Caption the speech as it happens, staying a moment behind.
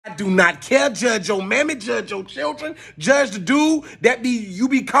do not care. Judge your mammy, judge your children, judge the dude that you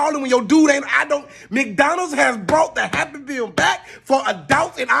be calling when your dude ain't. McDonald's has brought the Happy Meal back for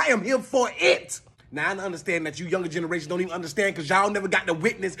adults, and I am here for it. Now, I understand that you younger generations don't even understand because y'all never got to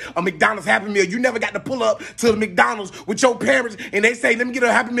witness a McDonald's Happy Meal. You never got to pull up to the McDonald's with your parents and they say, let me get a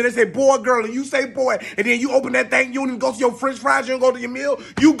Happy Meal. They say, boy, girl, and you say, boy. And then you open that thing. You don't even go to your french fries. You don't go to your meal.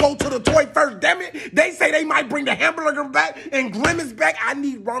 You go to the toy first. Damn it. They say they might bring the hamburger back and Grimace back. I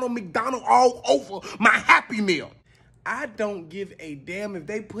need Ronald McDonald all over my Happy Meal. I don't give a damn if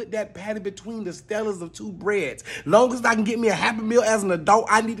they put that patty between the stellars of two breads. Long as I can get me a Happy Meal as an adult,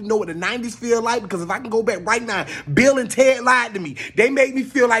 I need to know what the 90s feel like, because if I can go back right now, Bill and Ted lied to me. They made me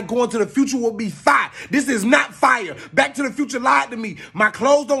feel like going to the future will be fire. This is not fire. Back to the Future lied to me. My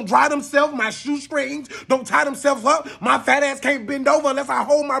clothes don't dry themselves. My shoestrings don't tie themselves up. My fat ass can't bend over unless I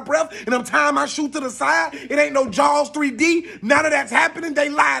hold my breath and I'm tying my shoe to the side. It ain't no Jaws 3D. None of that's happening. They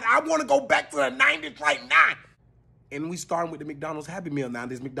lied. I want to go back to the 90s right now. And we starting with the McDonald's Happy Meal now.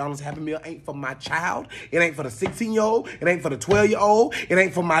 This McDonald's Happy Meal ain't for my child. It ain't for the 16-year-old. It ain't for the 12-year-old. It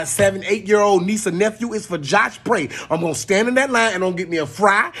ain't for my 7, 8-year-old niece or nephew. It's for Josh Prey. I'm going to stand in that line and I'm going to get me a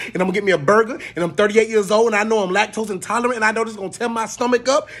fry and I'm going to get me a burger. And I'm 38 years old and I know I'm lactose intolerant and I know this is going to tear my stomach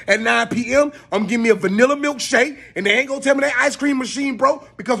up at 9 p.m. I'm getting me a vanilla milkshake and they ain't going to tell me that ice cream machine broke,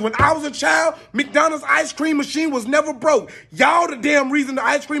 because when I was a child, McDonald's ice cream machine was never broke. Y'all the damn reason the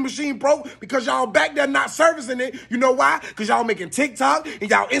ice cream machine broke, because y'all back there not servicing it. You know why? Because y'all making TikTok and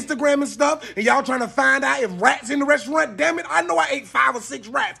y'all Instagram and stuff and y'all trying to find out if rats in the restaurant. Damn it, I know I ate 5 or 6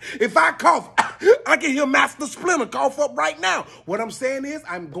 rats. If I cough, I can hear Master Splinter cough up right now. What I'm saying is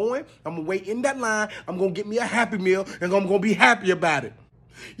I'm going to wait in that line. I'm going to get me a Happy Meal and I'm going to be happy about it.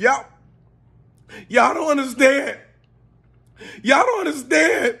 Y'all don't understand. Y'all don't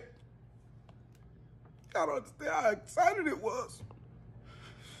understand. Y'all don't understand how excited it was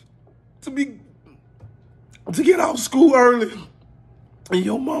to get out of school early. And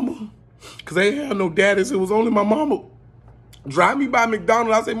your mama, because they ain't had no daddies, it was only my mama, drive me by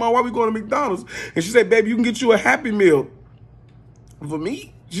McDonald's. I say, Mom, why we going to McDonald's? And she said, baby, you can get you a Happy Meal. For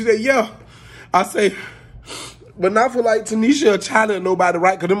me? She said, yeah. I say, but not for like Tanisha or Charlie or nobody,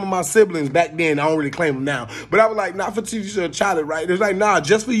 right? Because them are my siblings back then. I don't really claim them now. But I was like, not for Tanisha or Charlie, right? It's like, nah,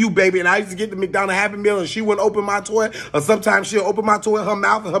 just for you, baby. And I used to get the McDonald's Happy Meal and she wouldn't open my toy. Or sometimes she'll open my toy in her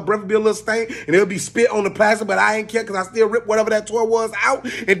mouth and her breath would be a little stain. And it'll be spit on the plastic, but I ain't care because I still rip whatever that toy was out.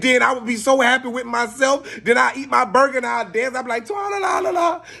 And then I would be so happy with myself. Then I eat my burger and I dance. I'd be like,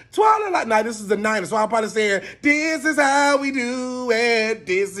 twala-la-la-la, twala-la. Nah, this is the 90s. So I'm probably saying, this is how we do it.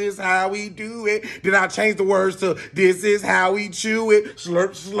 This is how we do it. Then I change the words to, this is how we chew it,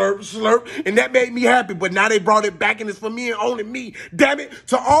 slurp, slurp, slurp. And that made me happy. But now they brought it back and it's for me and only me. Damn it.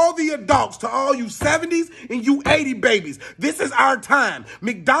 To all the adults, to all you 70s and you 80 babies, this is our time.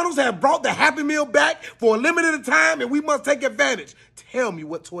 McDonald's have brought the Happy Meal back for a limited time and we must take advantage. Tell me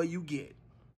what toy you get.